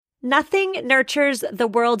Nothing nurtures the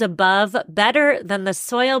world above better than the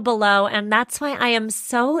soil below, and that's why I am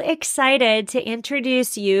so excited to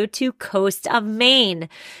introduce you to Coast of Maine.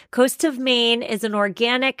 Coast of Maine is an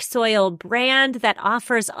organic soil brand that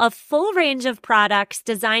offers a full range of products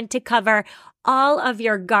designed to cover all of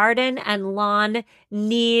your garden and lawn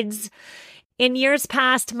needs. In years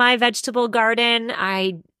past, my vegetable garden,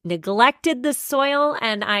 I neglected the soil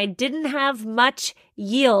and I didn't have much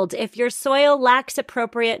yield. If your soil lacks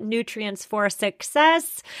appropriate nutrients for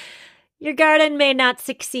success, your garden may not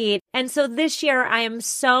succeed. And so this year, I am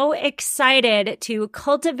so excited to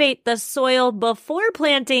cultivate the soil before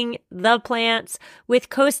planting the plants with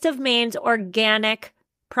Coast of Maine's organic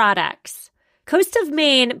products. Coast of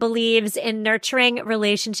Maine believes in nurturing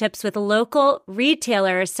relationships with local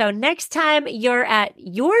retailers. So next time you're at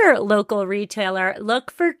your local retailer,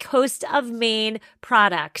 look for Coast of Maine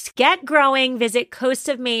products. Get growing. Visit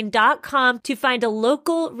coastofmaine.com to find a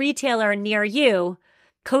local retailer near you.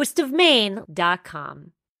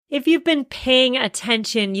 coastofmaine.com. If you've been paying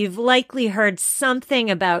attention, you've likely heard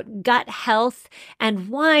something about gut health and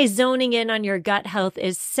why zoning in on your gut health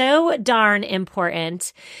is so darn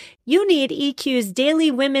important. You need EQ's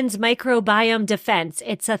Daily Women's Microbiome Defense.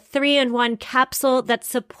 It's a 3-in-1 capsule that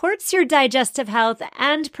supports your digestive health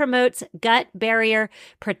and promotes gut barrier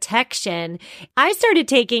protection. I started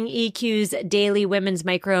taking EQ's Daily Women's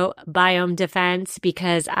Microbiome Defense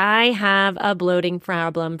because I have a bloating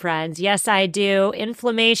problem, friends. Yes, I do.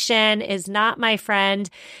 Inflammation is not my friend.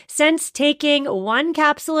 Since taking 1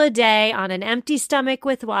 capsule a day on an empty stomach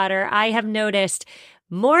with water, I have noticed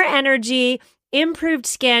more energy, improved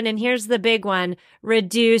skin, and here's the big one,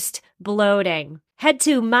 reduced bloating. Head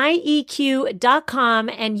to myeq.com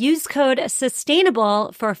and use code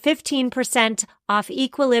SUSTAINABLE for 15% off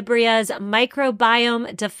Equilibria's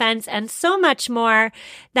microbiome defense and so much more.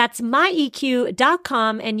 That's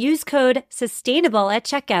myeq.com and use code SUSTAINABLE at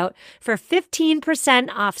checkout for 15%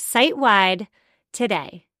 off site-wide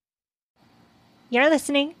today. You're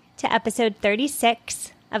listening to episode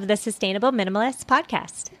 36 of the Sustainable Minimalist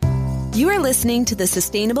Podcast. You are listening to the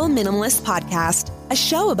Sustainable Minimalist Podcast, a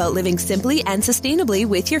show about living simply and sustainably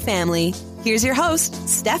with your family. Here's your host,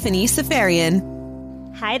 Stephanie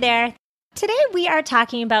Safarian. Hi there. Today we are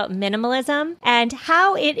talking about minimalism and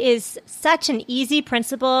how it is such an easy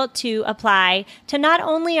principle to apply to not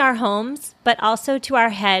only our homes, but also to our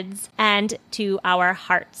heads and to our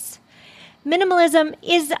hearts. Minimalism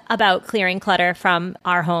is about clearing clutter from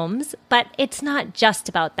our homes, but it's not just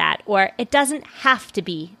about that, or it doesn't have to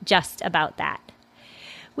be just about that.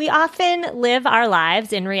 We often live our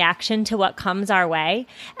lives in reaction to what comes our way,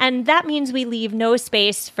 and that means we leave no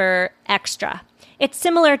space for extra. It's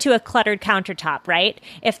similar to a cluttered countertop, right?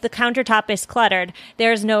 If the countertop is cluttered,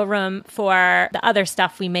 there's no room for the other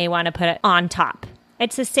stuff we may want to put on top.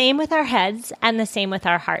 It's the same with our heads and the same with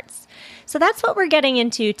our hearts. So that's what we're getting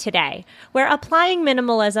into today. We're applying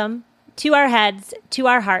minimalism to our heads, to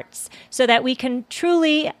our hearts, so that we can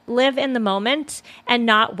truly live in the moment and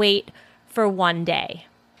not wait for one day.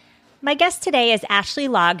 My guest today is Ashley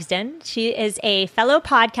Logsdon. She is a fellow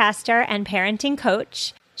podcaster and parenting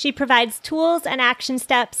coach. She provides tools and action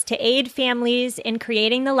steps to aid families in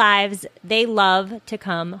creating the lives they love to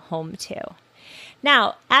come home to.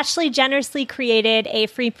 Now, Ashley generously created a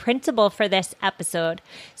free printable for this episode.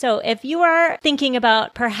 So if you are thinking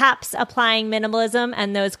about perhaps applying minimalism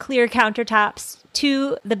and those clear countertops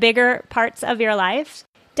to the bigger parts of your life,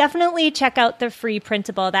 definitely check out the free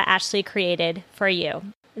printable that Ashley created for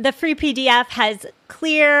you. The free PDF has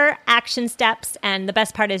clear action steps, and the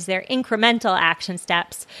best part is they're incremental action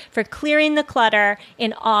steps for clearing the clutter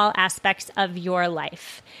in all aspects of your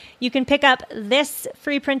life. You can pick up this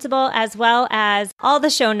free printable as well as all the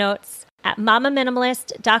show notes at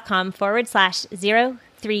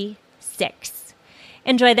mamaminimalist.com/036.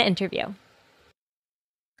 Enjoy the interview.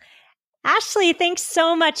 Ashley, thanks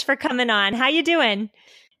so much for coming on. How you doing?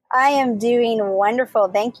 I am doing wonderful.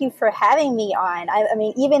 Thank you for having me on. I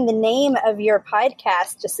mean, even the name of your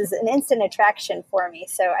podcast just is an instant attraction for me.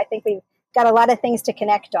 So I think we've got a lot of things to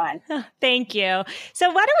connect on. Thank you. So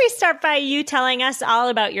why don't we start by you telling us all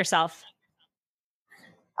about yourself?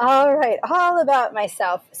 All right. All about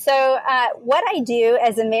myself. So what I do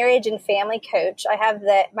as a marriage and family coach,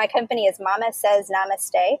 my company is Mama Says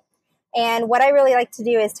Namaste. And what I really like to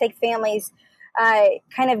do is take families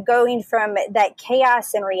kind of going from that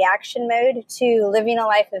chaos and reaction mode to living a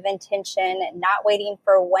life of intention, not waiting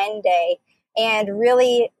for one day, and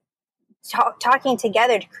really talking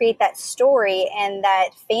together to create that story and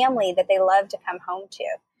that family that they love to come home to.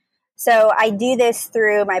 So I do this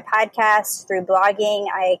through my podcast, through blogging.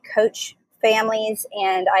 I coach families,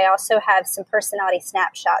 and I also have some personality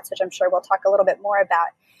snapshots, which I'm sure we'll talk a little bit more about.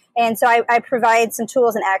 And so I provide some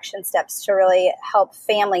tools and action steps to really help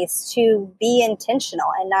families to be intentional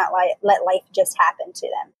and not let life just happen to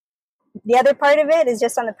them. The other part of it is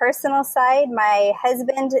just on the personal side. My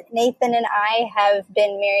husband, Nathan, and I have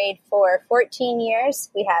been married for 14 years.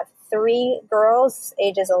 We have 3 girls,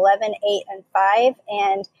 ages 11, 8, and 5.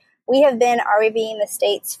 And we have been RVing the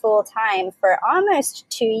States full time for almost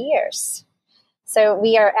 2 years. So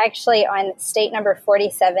we are actually on state number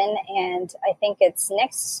 47. And I think it's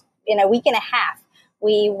in a week and a half,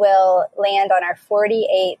 we will land on our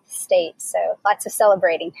 48th state. So lots of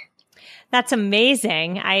celebrating. That's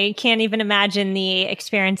amazing. I can't even imagine the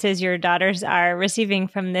experiences your daughters are receiving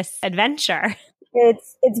from this adventure.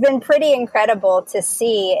 It's been pretty incredible to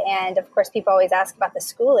see. And of course, people always ask about the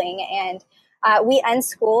schooling. And we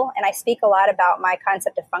unschool, and I speak a lot about my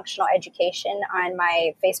concept of functional education on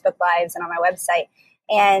my Facebook Lives and on my website.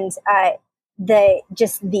 And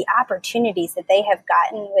the opportunities that they have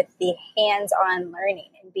gotten with the hands-on learning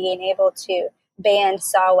and being able to band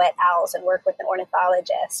saw-whet owls and work with an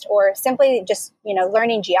ornithologist, or simply just,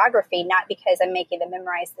 learning geography, not because I'm making them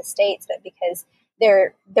memorize the states, but because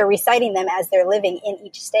they're reciting them as they're living in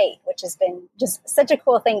each state, which has been just such a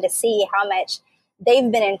cool thing to see how much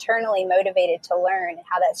they've been internally motivated to learn and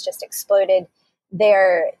how that's just exploded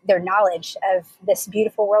their knowledge of this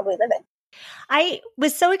beautiful world we live in. I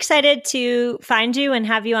was so excited to find you and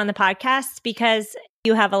have you on the podcast because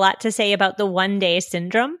you have a lot to say about the one-day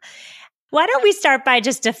syndrome. Why don't we start by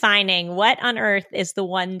just defining what on earth is the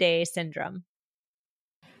one-day syndrome?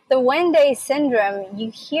 The one-day syndrome,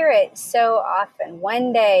 you hear it so often.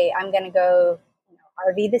 One day I'm going to go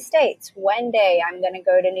RV the States. One day I'm going to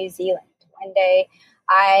go to New Zealand. One day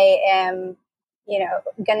I am,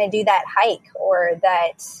 going to do that hike or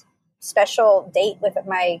that special date with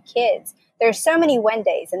my kids. There's so many one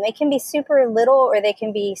days, and they can be super little or they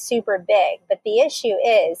can be super big. But the issue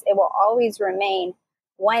is it will always remain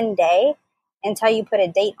one day until you put a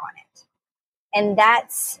date on it. And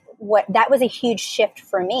that was a huge shift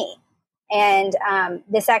for me. And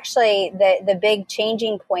this actually, the big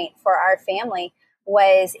changing point for our family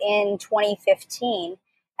was in 2015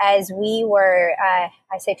 as we were,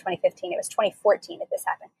 I say 2015, it was 2014 that this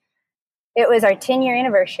happened. It was our 10-year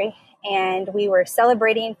anniversary, and we were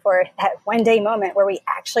celebrating for that one-day moment where we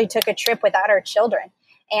actually took a trip without our children.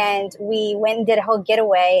 And we went and did a whole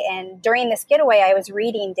getaway. And during this getaway, I was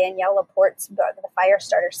reading Danielle Laporte's book, The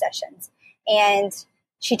Firestarter Sessions. And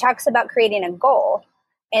she talks about creating a goal.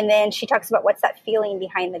 And then she talks about what's that feeling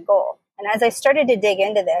behind the goal. And as I started to dig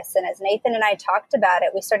into this, and as Nathan and I talked about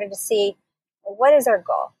it, we started to see, well, what is our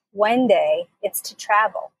goal? One day, it's to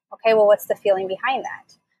travel. Okay, well, what's the feeling behind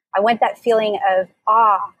that? I want that feeling of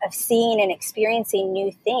awe, of seeing and experiencing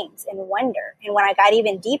new things and wonder. And when I got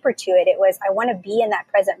even deeper to it, it was, I want to be in that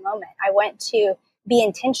present moment. I want to be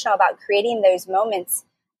intentional about creating those moments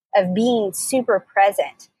of being super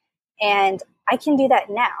present. And I can do that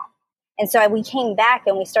now. And so we came back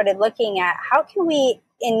and we started looking at how can we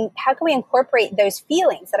incorporate those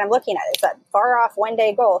feelings that I'm looking at? It's that far off one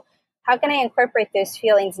day goal. How can I incorporate those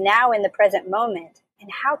feelings now in the present moment? And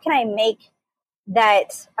how can I make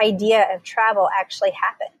that idea of travel actually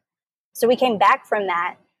happen? So we came back from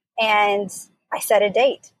that and I set a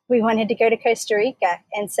date. We wanted to go to Costa Rica.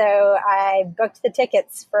 And so I booked the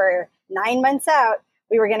tickets for 9 months out.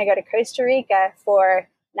 We were going to go to Costa Rica for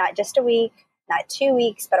not just a week, not 2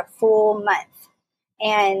 weeks, but a full month.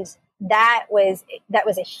 And that was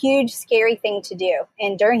a huge, scary thing to do.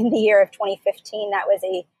 And during the year of 2015, that was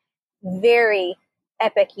a very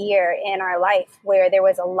epic year in our life where there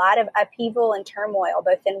was a lot of upheaval and turmoil,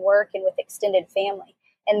 both in work and with extended family.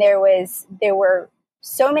 And there were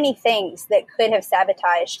so many things that could have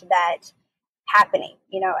sabotaged that happening,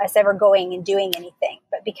 us ever going and doing anything.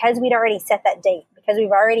 But because we'd already set that date, because we've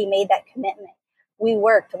already made that commitment, we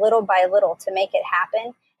worked little by little to make it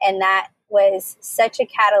happen. And that was such a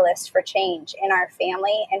catalyst for change in our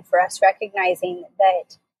family and for us recognizing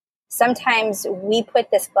that sometimes we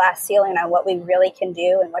put this glass ceiling on what we really can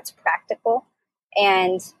do and what's practical,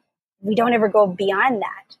 and we don't ever go beyond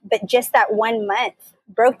that. But just that 1 month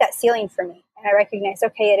broke that ceiling for me. And I recognized,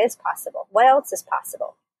 okay, it is possible. What else is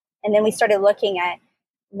possible? And then we started looking at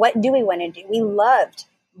what do we want to do? We loved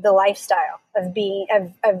the lifestyle of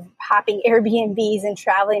hopping Airbnbs and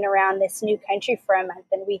traveling around this new country for a month.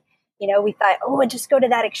 And we thought, we'll just go to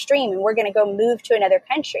that extreme and we're going to go move to another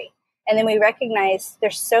country. And then we recognized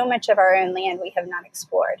there's so much of our own land we have not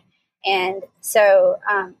explored. And so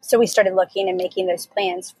we started looking and making those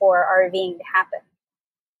plans for RVing to happen.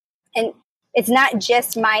 And it's not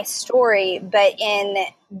just my story, but in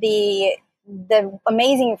the the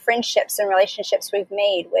amazing friendships and relationships we've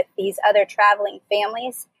made with these other traveling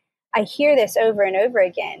families, I hear this over and over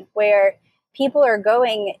again, where people are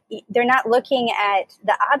going, they're not looking at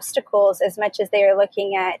the obstacles as much as they are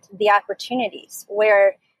looking at the opportunities,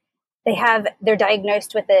 where they're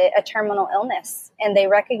diagnosed with a terminal illness and they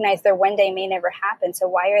recognize their one day may never happen. So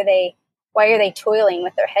why are they toiling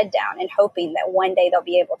with their head down and hoping that one day they'll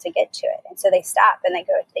be able to get to it? And so they stop and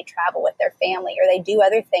they travel with their family, or they do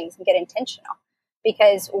other things and get intentional.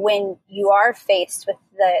 Because when you are faced with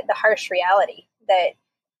the harsh reality that,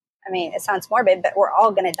 I mean, it sounds morbid, but we're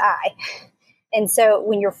all going to die. And so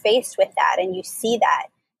when you're faced with that and you see that,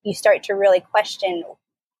 you start to really question,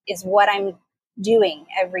 is what I'm doing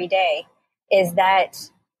every day, is that,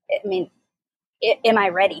 I mean, am I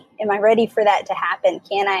ready? Am I ready for that to happen?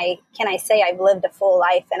 Can I say I've lived a full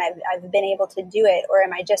life and I've been able to do it? Or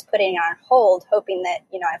am I just putting it on hold, hoping that,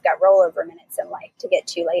 I've got rollover minutes in life to get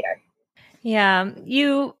to later? Yeah,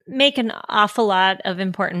 you make an awful lot of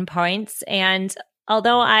important points. And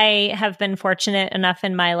although I have been fortunate enough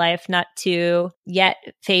in my life not to yet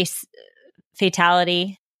face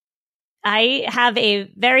fatality, I have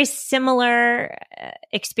a very similar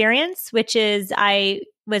experience, which is I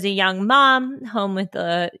was a young mom home with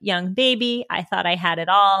a young baby. I thought I had it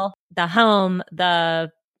all: the home,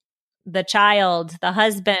 the child, the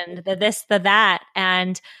husband, the this, the that.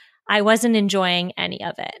 And I wasn't enjoying any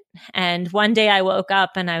of it. And one day I woke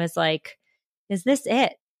up and I was like, is this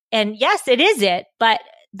it? And yes, it is it. But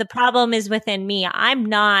the problem is within me. I'm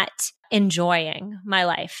not enjoying my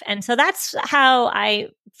life. And so that's how I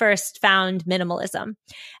first found minimalism.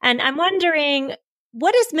 And I'm wondering,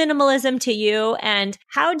 what is minimalism to you and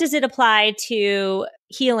how does it apply to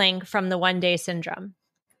healing from the one day syndrome?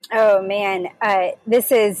 Oh man,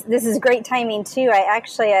 this is great timing too.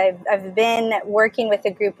 I've been working with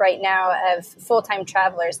a group right now of full-time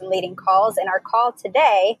travelers and leading calls, and our call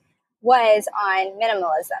today was on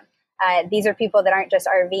minimalism. These are people that aren't just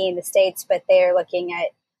RVing the States, but they're looking at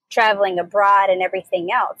traveling abroad and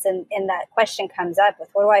everything else. And that question comes up with,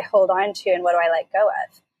 what do I hold on to and what do I let go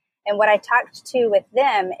of? And what I talked to with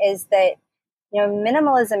them is that,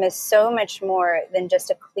 minimalism is so much more than just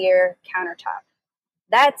a clear countertop.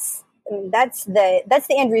 That's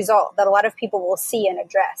the end result that a lot of people will see and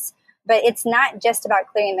address. But it's not just about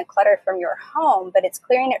clearing the clutter from your home, but it's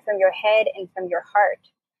clearing it from your head and from your heart.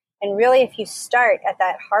 And really, if you start at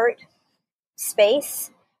that heart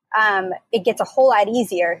space, it gets a whole lot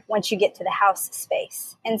easier once you get to the house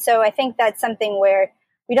space. And so I think that's something where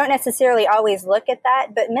we don't necessarily always look at that,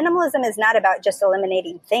 but minimalism is not about just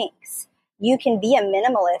eliminating things. You can be a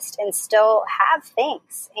minimalist and still have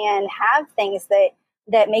things and have things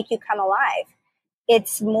that make you come alive.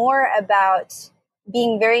 It's more about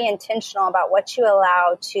being very intentional about what you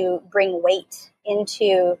allow to bring weight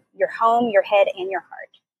into your home, your head, and your heart.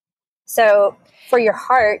 So for your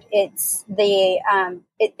heart, it's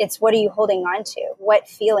it's what are you holding on to? What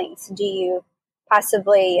feelings do you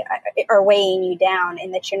possibly are weighing you down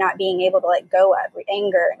and that you're not being able to let go of?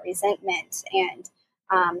 Anger and resentment and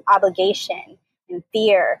obligation and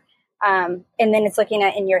fear. And then it's looking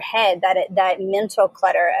at in your head that mental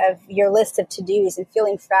clutter of your list of to-dos and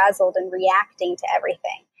feeling frazzled and reacting to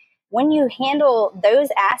everything. When you handle those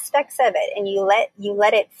aspects of it and you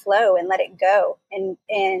let it flow and let it go and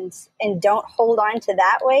don't hold on to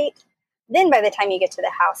that weight, then by the time you get to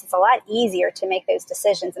the house, it's a lot easier to make those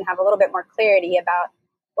decisions and have a little bit more clarity about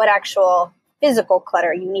what actual physical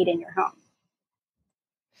clutter you need in your home.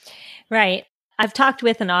 Right. I've talked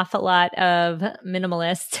with an awful lot of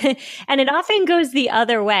minimalists, and it often goes the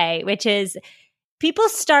other way, which is people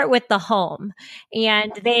start with the home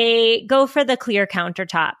and they go for the clear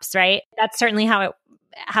countertops, right? That's certainly how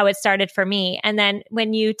it started for me. And then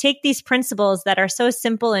when you take these principles that are so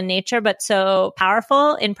simple in nature, but so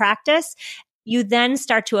powerful in practice, you then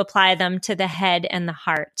start to apply them to the head and the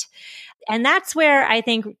heart. And that's where I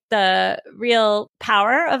think the real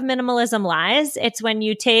power of minimalism lies. It's when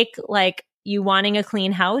you take you wanting a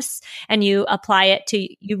clean house and you apply it to,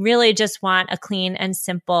 you really just want a clean and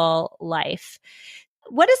simple life.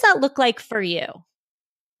 What does that look like for you?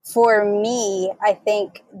 For me, I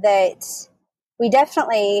think that we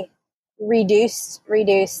definitely reduced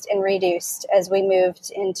as we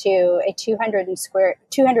moved into a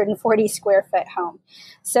 240 square foot home.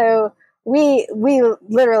 So we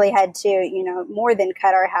literally had to, more than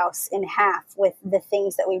cut our house in half with the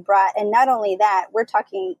things that we brought. And not only that, we're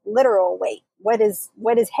talking literal weight. What is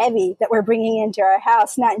heavy that we're bringing into our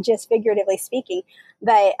house, not just figuratively speaking,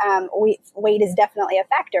 but weight is definitely a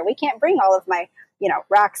factor. We can't bring all of my,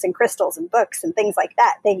 rocks and crystals and books and things like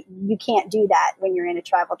that. You can't do that when you're in a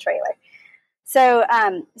travel trailer. So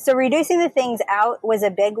reducing the things out was a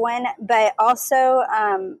big one, but also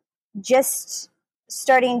just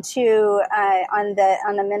starting to on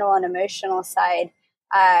the mental and emotional side,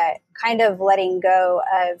 kind of letting go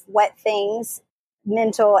of what things,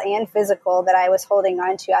 mental and physical, that I was holding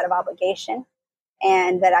on to out of obligation,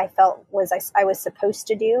 and that I felt I was supposed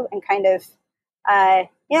to do, and kind of I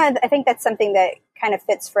think that's something that kind of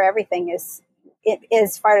fits for everything. Is it,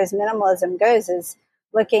 as far as minimalism goes, is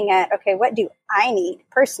looking at, okay, what do I need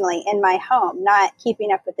personally in my home? Not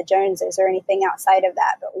keeping up with the Joneses or anything outside of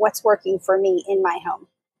that, but what's working for me in my home.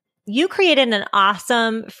 You created an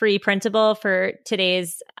awesome free printable for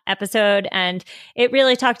today's episode, and it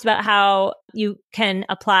really talked about how you can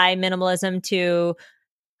apply minimalism to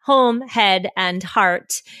home, head, and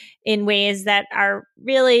heart in ways that are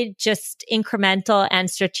really just incremental and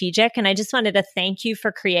strategic. And I just wanted to thank you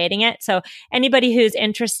for creating it. So anybody who's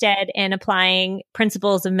interested in applying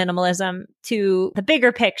principles of minimalism to the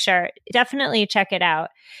bigger picture, definitely check it out.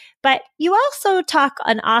 But you also talk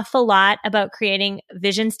an awful lot about creating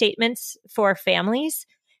vision statements for families.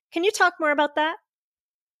 Can you talk more about that?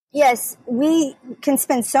 Yes, we can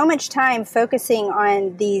spend so much time focusing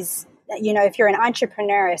on these, if you're an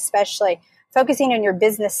entrepreneur, especially focusing on your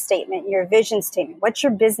business statement, your vision statement. What's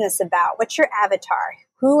your business about? What's your avatar?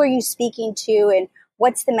 Who are you speaking to? And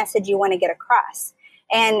what's the message you want to get across?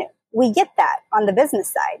 And we get that on the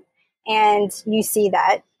business side. And you see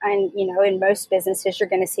that, and in most businesses, you're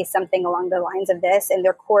going to see something along the lines of this and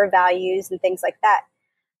their core values and things like that.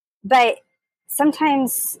 But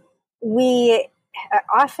sometimes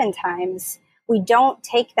oftentimes we don't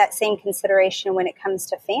take that same consideration when it comes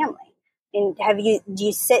to family. And do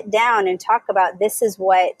you sit down and talk about, this is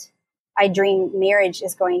what I dream marriage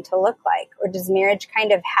is going to look like? Or does marriage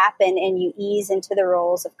kind of happen and you ease into the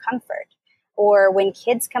roles of comfort? Or when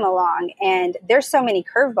kids come along and there's so many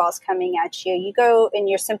curveballs coming at you, you go and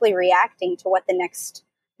you're simply reacting to what the next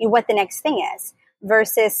thing is,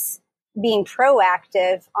 versus being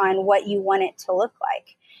proactive on what you want it to look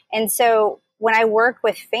like. And so when I work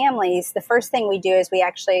with families, the first thing we do is we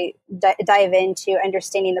actually dive into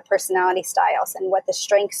understanding the personality styles and what the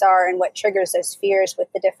strengths are and what triggers those fears with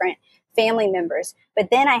the different family members. But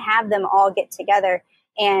then I have them all get together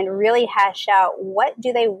and really hash out, what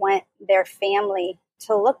do they want their family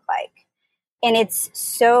to look like? And it's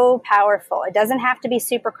so powerful. It doesn't have to be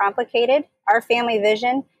super complicated. Our family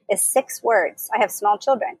vision is 6 words. I have small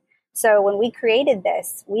children. So when we created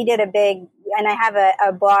this, we did and I have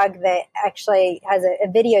a blog that actually has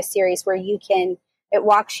a video series where it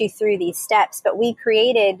walks you through these steps. But we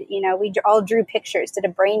created, we all drew pictures, did a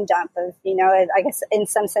brain dump of, I guess in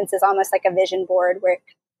some senses, almost like a vision board where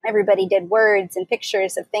everybody did words and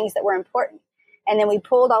pictures of things that were important. And then we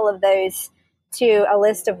pulled all of those to a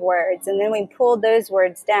list of words. And then we pulled those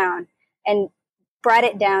words down and brought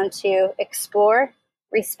it down to explore,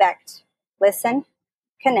 respect, listen,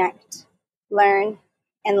 connect, learn,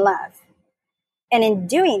 and love. And in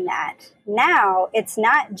doing that, now it's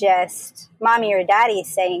not just mommy or daddy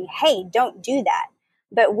saying, hey, don't do that.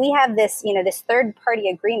 But we have this, this third party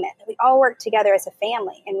agreement that we all work together as a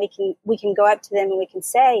family, and we can go up to them and we can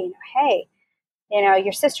say, hey,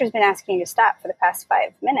 your sister's been asking you to stop for the past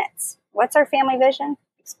 5 minutes. What's our family vision?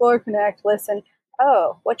 Explore, connect, listen.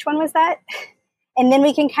 Oh, which one was that? And then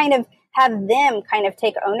we can kind of have them kind of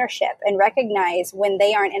take ownership and recognize when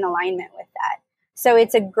they aren't in alignment with that. So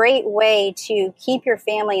it's a great way to keep your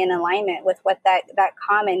family in alignment with what that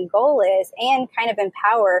common goal is, and kind of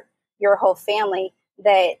empower your whole family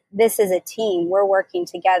that this is a team. We're working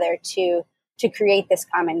together to create this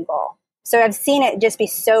common goal. So I've seen it just be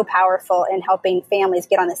so powerful in helping families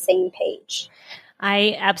get on the same page.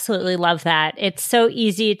 I absolutely love that. It's so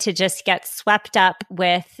easy to just get swept up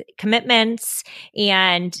with commitments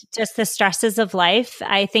and just the stresses of life.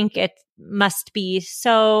 I think it must be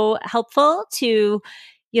so helpful to,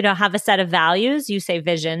 have a set of values. You say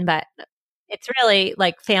vision, but it's really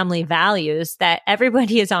like family values that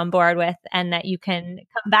everybody is on board with and that you can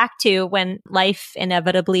come back to when life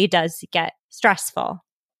inevitably does get stressful.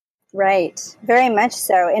 Right. Very much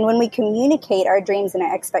so. And when we communicate our dreams and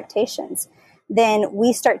our expectations, then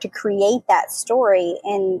we start to create that story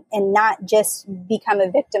and not just become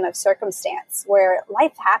a victim of circumstance where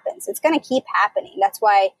life happens. It's going to keep happening. That's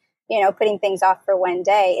why, putting things off for one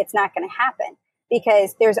day, it's not going to happen,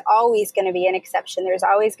 because there's always going to be an exception. There's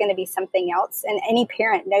always going to be something else. And any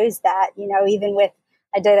parent knows that, even with,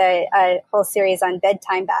 I did a whole series on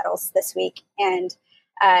bedtime battles this week, and,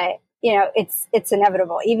 it's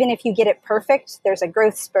inevitable. Even if you get it perfect, there's a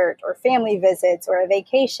growth spurt or family visits or a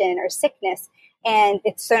vacation or sickness, and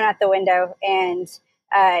it's thrown out the window, and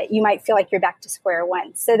you might feel like you're back to square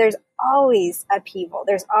one. So there's always upheaval.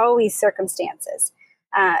 There's always circumstances.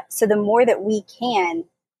 So the more that we can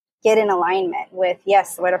get in alignment with,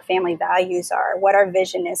 yes, what our family values are, what our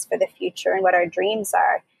vision is for the future, and what our dreams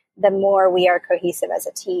are, the more we are cohesive as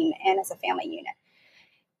a team and as a family unit.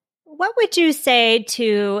 What would you say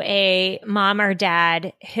to a mom or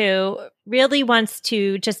dad who really wants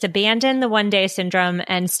to just abandon the one-day syndrome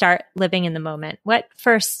and start living in the moment? What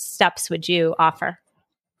first steps would you offer?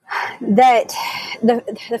 That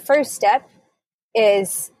the first step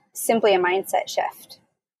is simply a mindset shift.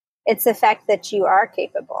 It's the fact that you are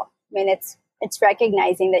capable. I mean, it's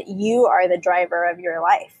recognizing that you are the driver of your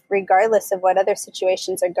life, regardless of what other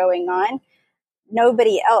situations are going on.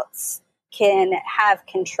 Nobody else can have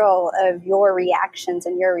control of your reactions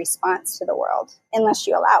and your response to the world unless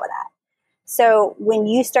you allow that. So when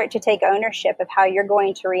you start to take ownership of how you're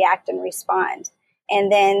going to react and respond, and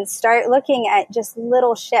then start looking at just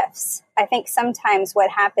little shifts, I think sometimes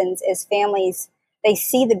what happens is families, they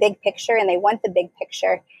see the big picture and they want the big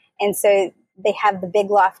picture. And so they have the big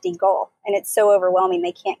lofty goal, and it's so overwhelming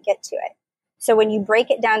they can't get to it. So when you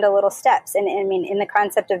break it down to little steps, and I mean, in the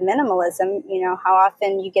concept of minimalism, how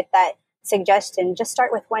often you get that suggestion, just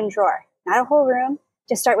start with one drawer, not a whole room,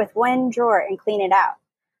 just start with one drawer and clean it out.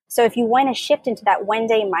 So if you want to shift into that one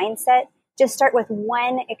day mindset, just start with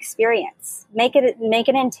one experience. Make it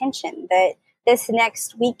an intention that this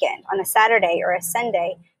next weekend on a Saturday or a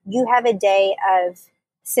Sunday, you have a day of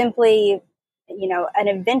simply, an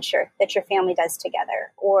adventure that your family does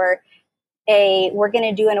together, or we're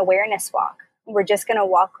going to do an awareness walk. We're just going to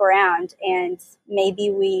walk around, and maybe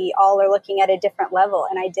we all are looking at a different level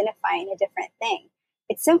and identifying a different thing.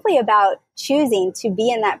 It's simply about choosing to be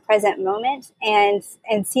in that present moment and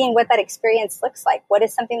seeing what that experience looks like. What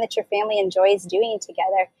is something that your family enjoys doing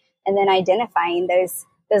together? And then identifying those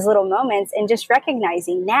little moments and just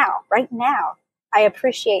recognizing right now, I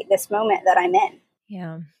appreciate this moment that I'm in.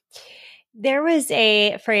 Yeah. There was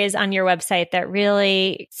a phrase on your website that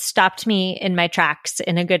really stopped me in my tracks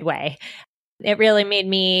in a good way. It really made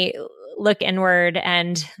me look inward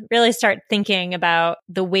and really start thinking about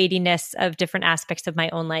the weightiness of different aspects of my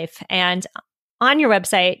own life. And on your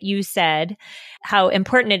website, you said how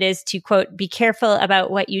important it is to, quote, be careful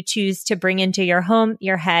about what you choose to bring into your home,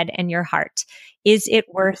 your head, and your heart. Is it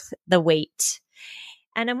worth the wait?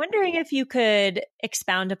 And I'm wondering if you could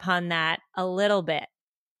expound upon that a little bit.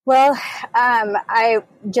 Well, a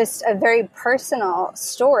very personal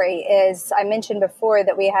story is, I mentioned before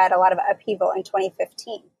that we had a lot of upheaval in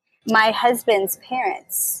 2015. My husband's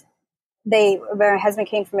parents, my husband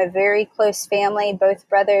came from a very close family. Both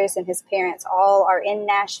brothers and his parents all are in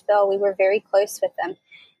Nashville. We were very close with them.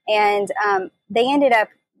 And they ended up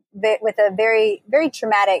with a very, very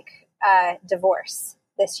traumatic divorce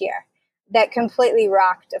this year that completely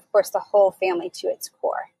rocked, of course, the whole family to its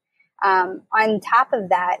core. On top of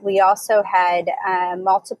that, we also had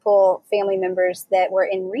multiple family members that were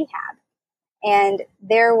in rehab. And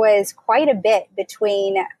there was quite a bit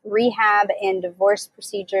between rehab and divorce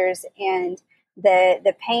procedures and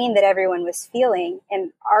the pain that everyone was feeling,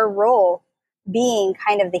 and our role being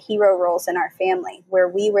kind of the hero roles in our family, where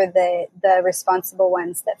we were the responsible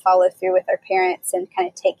ones that follow through with our parents and kind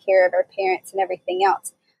of take care of our parents and everything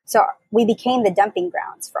else. So we became the dumping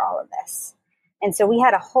grounds for all of this. And so we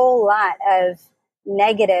had a whole lot of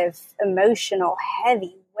negative, emotional,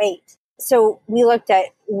 heavy weight. So we looked at,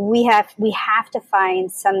 we have to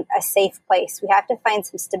find a safe place. We have to find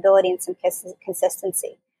some stability and some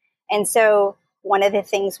consistency. And so one of the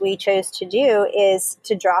things we chose to do is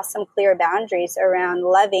to draw some clear boundaries around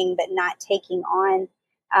loving, but not taking on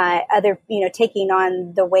taking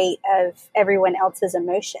on the weight of everyone else's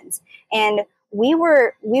emotions. And we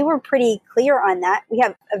were pretty clear on that. We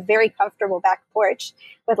have a very comfortable back porch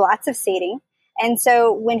with lots of seating. And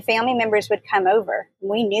so when family members would come over,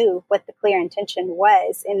 we knew what the clear intention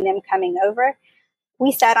was in them coming over.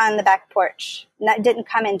 We sat on the back porch, and that didn't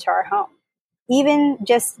come into our home. Even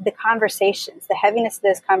just the conversations, the heaviness of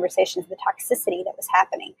those conversations, the toxicity that was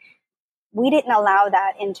happening, we didn't allow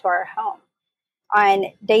that into our home. On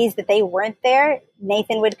days that they weren't there,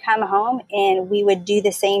 Nathan would come home and we would do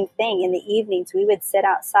the same thing in the evenings. We would sit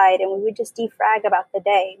outside and we would just defrag about the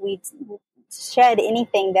day. We'd shed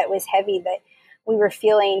anything that was heavy that we were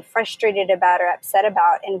feeling frustrated about or upset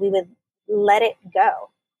about, and we would let it go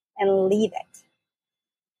and leave it.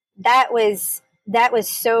 That was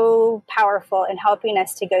so powerful in helping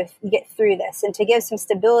us to get through this and to give some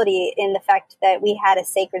stability in the fact that we had a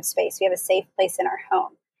sacred space. We have a safe place in our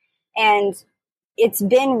home. And it's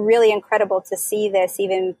been really incredible to see this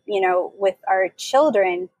even, with our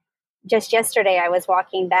children. Just yesterday, I was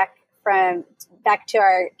walking back from back to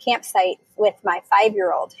our campsite with my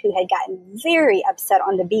 5-year-old who had gotten very upset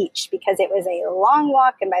on the beach because it was a long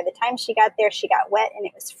walk. And by the time she got there, she got wet and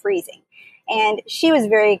it was freezing. And she was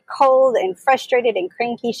very cold and frustrated and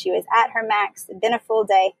cranky. She was at her max. It had been a full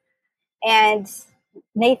day. And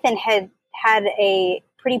Nathan had a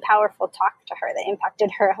pretty powerful talk to her that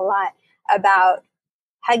impacted her a lot about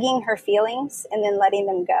hugging her feelings and then letting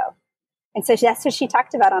them go. And so that's what she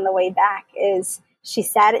talked about on the way back is she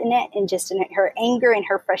sat in it and just in her anger and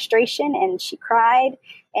her frustration, and she cried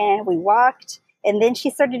and we walked. And then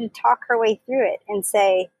she started to talk her way through it and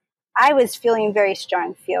say, I was feeling very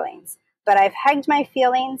strong feelings, but I've hugged my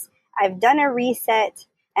feelings. I've done a reset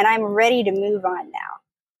and I'm ready to move on now.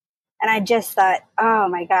 And I just thought, oh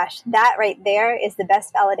my gosh, that right there is the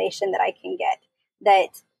best validation that I can get,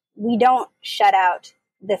 that we don't shut out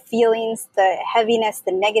the feelings, the heaviness,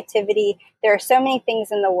 the negativity. There are so many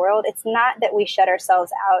things in the world. It's not that we shut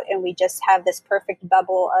ourselves out and we just have this perfect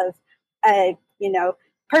bubble of,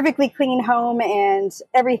 perfectly clean home and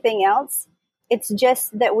everything else. It's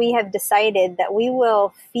just that we have decided that we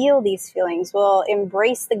will feel these feelings. We'll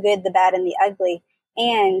embrace the good, the bad, and the ugly.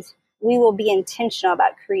 And we will be intentional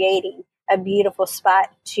about creating a beautiful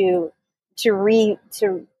spot to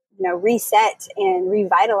reset and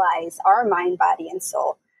revitalize our mind, body, and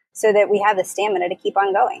soul so that we have the stamina to keep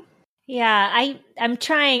on going. Yeah,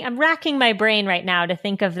 I'm racking my brain right now to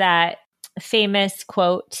think of that famous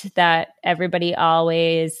quote that everybody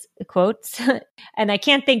always quotes. And I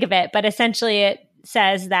can't think of it, but essentially it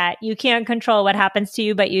says that you can't control what happens to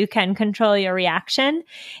you, but you can control your reaction.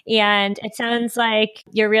 And it sounds like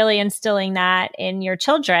you're really instilling that in your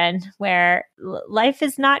children, where life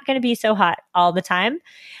is not going to be so hot all the time.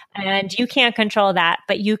 And you can't control that,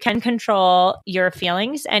 but you can control your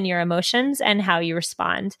feelings and your emotions and how you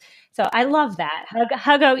respond. So I love that.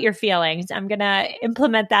 Hug out your feelings. I'm going to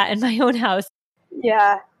implement that in my own house.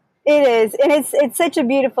 Yeah, it is. And it's such a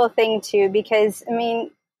beautiful thing too, because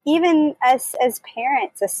even us as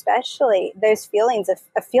parents, especially those feelings of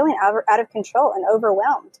feeling out of control and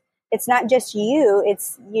overwhelmed. It's not just you.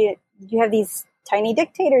 It's you have these tiny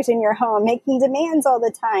dictators in your home making demands all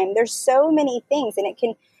the time. There's so many things, and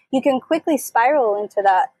you can quickly spiral into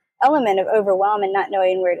that element of overwhelm and not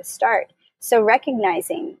knowing where to start. So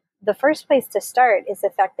recognizing the first place to start is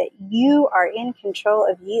the fact that you are in control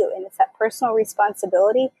of you, and it's that personal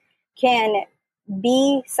responsibility can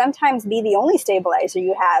sometimes be the only stabilizer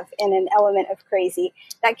you have in an element of crazy.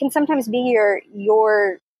 That can sometimes be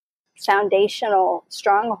your foundational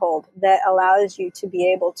stronghold that allows you to be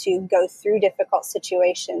able to go through difficult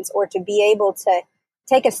situations, or to be able to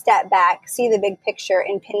take a step back, see the big picture,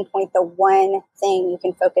 and pinpoint the one thing you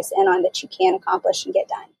can focus in on that you can accomplish and get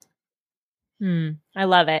done. I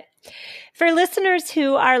love it. For listeners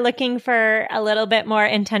who are looking for a little bit more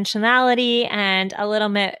intentionality and a little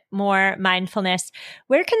bit more mindfulness,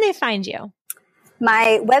 where can they find you?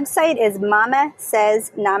 My website is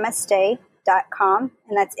mamasaysnamaste.com,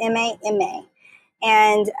 and that's MAMA.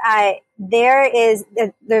 And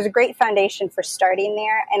there's a great foundation for starting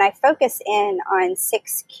there. And I focus in on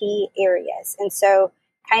 6 key areas. And so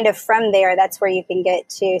kind of from there, that's where you can get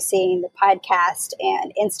to seeing the podcast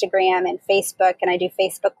and Instagram and Facebook. And I do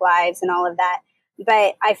Facebook Lives and all of that.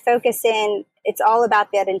 But I focus in, it's all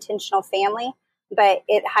about that intentional family, but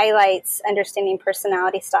it highlights understanding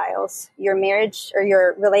personality styles, your marriage or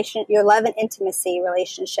your love and intimacy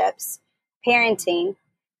relationships, parenting,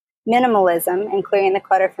 minimalism and clearing the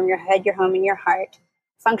clutter from your head, your home, and your heart,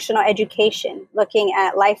 functional education, looking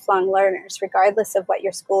at lifelong learners, regardless of what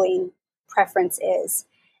your schooling preference is,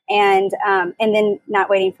 and then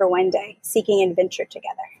not waiting for one day, seeking adventure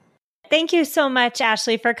together. Thank you so much,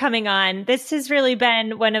 Ashley, for coming on. This has really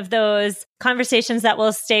been one of those conversations that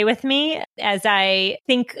will stay with me as I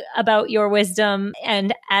think about your wisdom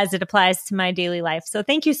and as it applies to my daily life. So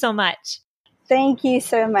thank you so much. Thank you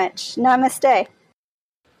so much. Namaste.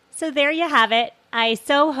 So there you have it. I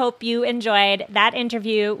so hope you enjoyed that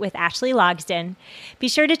interview with Ashley Logsdon. Be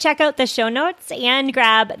sure to check out the show notes and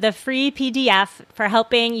grab the free PDF for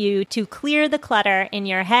helping you to clear the clutter in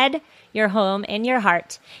your head, your home, and your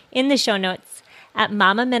heart in the show notes at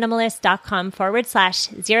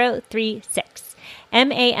mamaminimalist.com/036.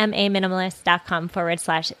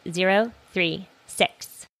 mamaminimalist.com/036.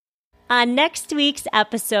 On next week's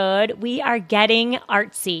episode, we are getting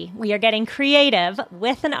artsy. We are getting creative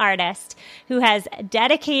with an artist who has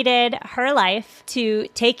dedicated her life to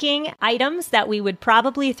taking items that we would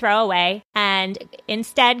probably throw away and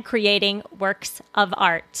instead creating works of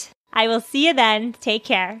art. I will see you then. Take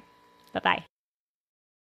care. Bye-bye.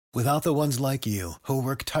 Without the ones like you, who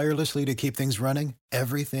work tirelessly to keep things running,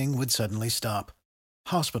 everything would suddenly stop.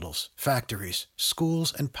 Hospitals, factories,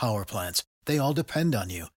 schools, and power plants, they all depend on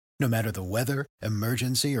you. No matter the weather,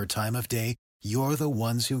 emergency, or time of day, you're the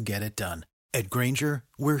ones who get it done. At Grainger,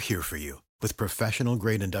 we're here for you with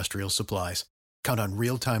professional-grade industrial supplies. Count on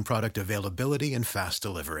real-time product availability and fast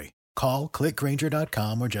delivery. Call, click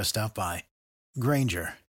Grainger.com, or just stop by.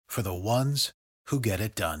 Grainger, for the ones who get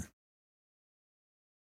it done.